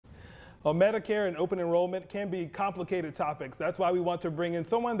Well, Medicare and open enrollment can be complicated topics. That's why we want to bring in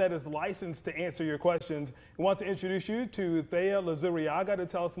someone that is licensed to answer your questions. We want to introduce you to Thea Lazuriaga to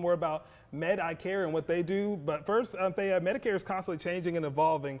tell us more about Medicare and what they do. But first, Thea, Medicare is constantly changing and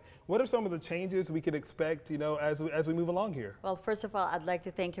evolving. What are some of the changes we could expect, as we move along here? Well, first of all, I'd like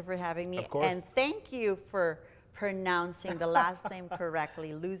to thank you for having me. Of course. And thank you for pronouncing the last name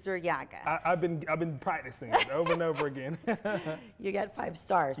correctly, Lazuriaga. I've been practicing it over and over again. You get 5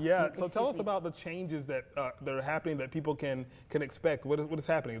 stars. Yeah. So tell us about the changes that are happening that people can expect. What is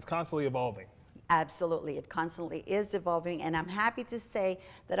happening? It's constantly evolving. Absolutely. It constantly is evolving. And I'm happy to say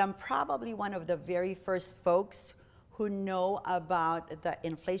that I'm probably one of the very first folks who know about the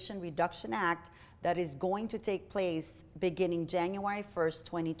Inflation Reduction Act that is going to take place beginning January 1st,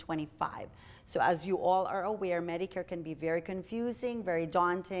 2025. So as you all are aware, Medicare can be very confusing, very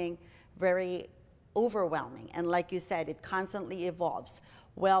daunting, very overwhelming. And like you said, it constantly evolves.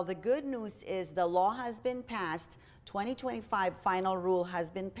 Well, the good news is the law has been passed. 2025 final rule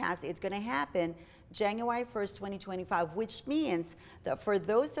has been passed. It's going to happen January 1st, 2025, which means that for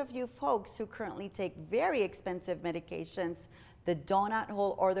those of you folks who currently take very expensive medications, the donut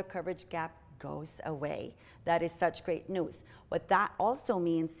hole or the coverage gap goes away. That is such great news. What that also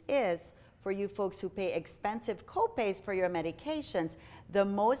means is for you folks who pay expensive copays for your medications, the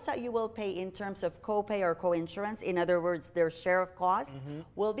most that you will pay in terms of copay or coinsurance, in other words, their share of cost,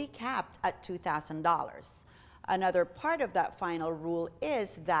 will be capped at $2,000. Another part of that final rule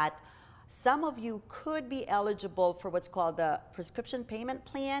is that some of you could be eligible for what's called the prescription payment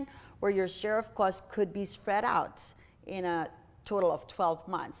plan, where your share of cost could be spread out in a total of 12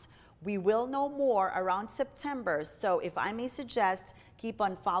 months. We will know more around September, so if I may suggest, keep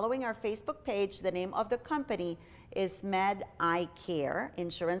on following our Facebook page. The name of the company is Med-I-Care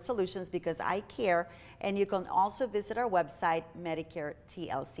Insurance Solutions, because I care, and you can also visit our website,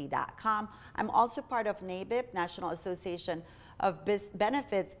 MedicareTLC.com. I'm also part of NABIP, National Association of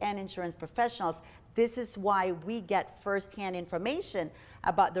Benefits and Insurance Professionals. This is why we get firsthand information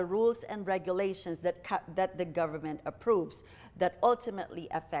about the rules and regulations that the government approves that ultimately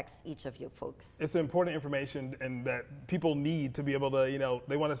affects each of you folks. It's important information and that people need to be able to,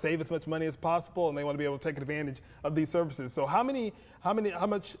 they want to save as much money as possible and they want to be able to take advantage of these services. So how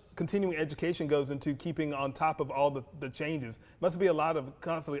much continuing education goes into keeping on top of all the changes? Must be a lot of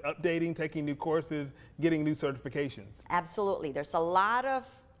constantly updating, taking new courses, getting new certifications. Absolutely. There's a lot of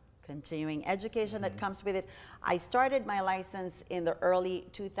continuing education that comes with it. I started my license in the early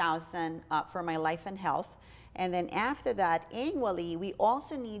 2000 for my life and health. And then after that, annually, we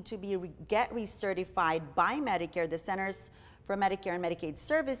also need to get recertified by Medicare, the Centers for Medicare and Medicaid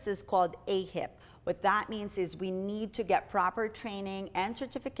Services, called AHIP. What that means is we need to get proper training and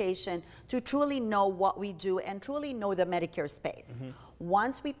certification to truly know what we do and truly know the Medicare space.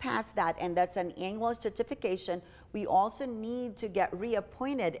 Once we pass that, and that's an annual certification, we also need to get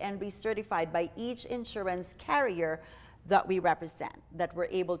reappointed and recertified by each insurance carrier that we represent, that we're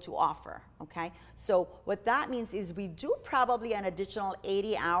able to offer, okay? So what that means is we do probably an additional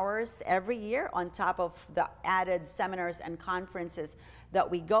 80 hours every year on top of the added seminars and conferences that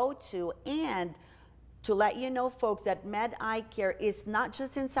we go to. And to let you know, folks, that Med-I-Care is not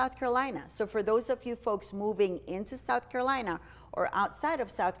just in South Carolina. So for those of you folks moving into South Carolina or outside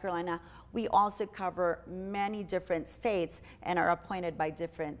of South Carolina, we also cover many different states and are appointed by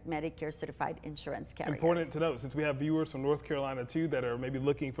different Medicare certified insurance carriers. Important to note, since we have viewers from North Carolina too that are maybe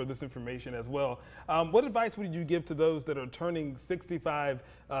looking for this information as well. What advice would you give to those that are turning 65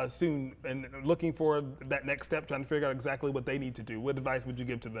 soon and looking for that next step, trying to figure out exactly what they need to do? What advice would you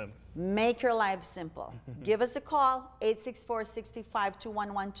give to them? Make your life simple. Give us a call,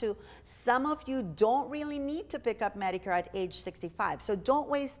 864-65-2112. Some of you don't really need to pick up Medicare at age 65, so don't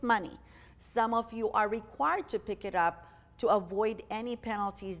waste money. Some of you are required to pick it up to avoid any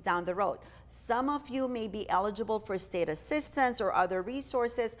penalties down the road. Some of you may be eligible for state assistance or other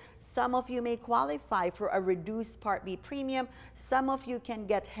resources. Some of you may qualify for a reduced Part B premium. Some of you can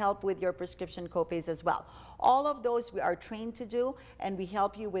get help with your prescription copays as well. All of those we are trained to do, and we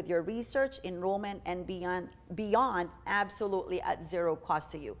help you with your research, enrollment, and beyond absolutely at zero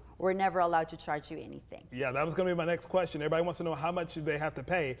cost to you. We're never allowed to charge you anything. Yeah, that was going to be my next question. Everybody wants to know how much they have to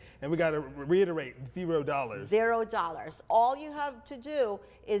pay, and we got to reiterate, $0. $0. All you have to do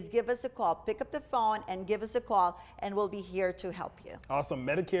is give us a call. Pick up the phone and give us a call, and we'll be here to help you. Awesome.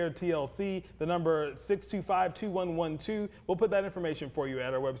 Medicare TLC, the number 625-2112. We'll put that information for you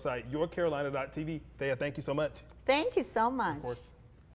at our website, yourcarolina.tv. Thea, thank you so much. Thank you so much. Of course.